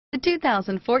The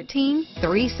 2014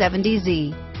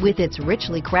 370Z. With its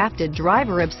richly crafted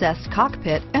driver-obsessed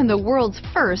cockpit and the world's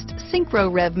first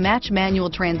synchro rev match manual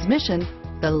transmission,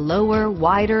 the lower,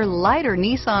 wider, lighter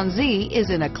Nissan Z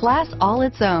is in a class all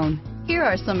its own. Here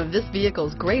are some of this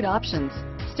vehicle's great options: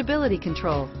 stability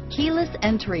control, keyless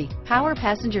entry, power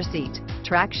passenger seat,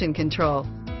 traction control,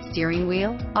 steering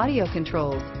wheel audio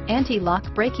controls,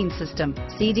 anti-lock braking system,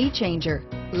 CD changer,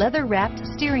 leather-wrapped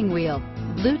steering wheel,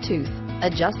 Bluetooth,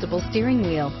 adjustable steering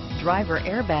wheel, driver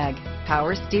airbag,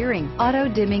 power steering,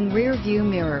 auto-dimming rear view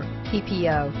mirror,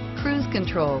 PPO, cruise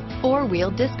control, four-wheel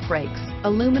disc brakes,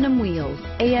 aluminum wheels,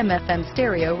 AM/FM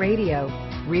stereo radio,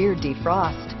 rear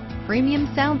defrost,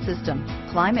 premium sound system,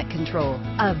 climate control.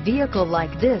 A vehicle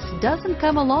like this doesn't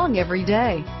come along every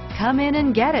day. Come in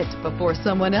and get it before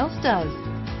someone else does.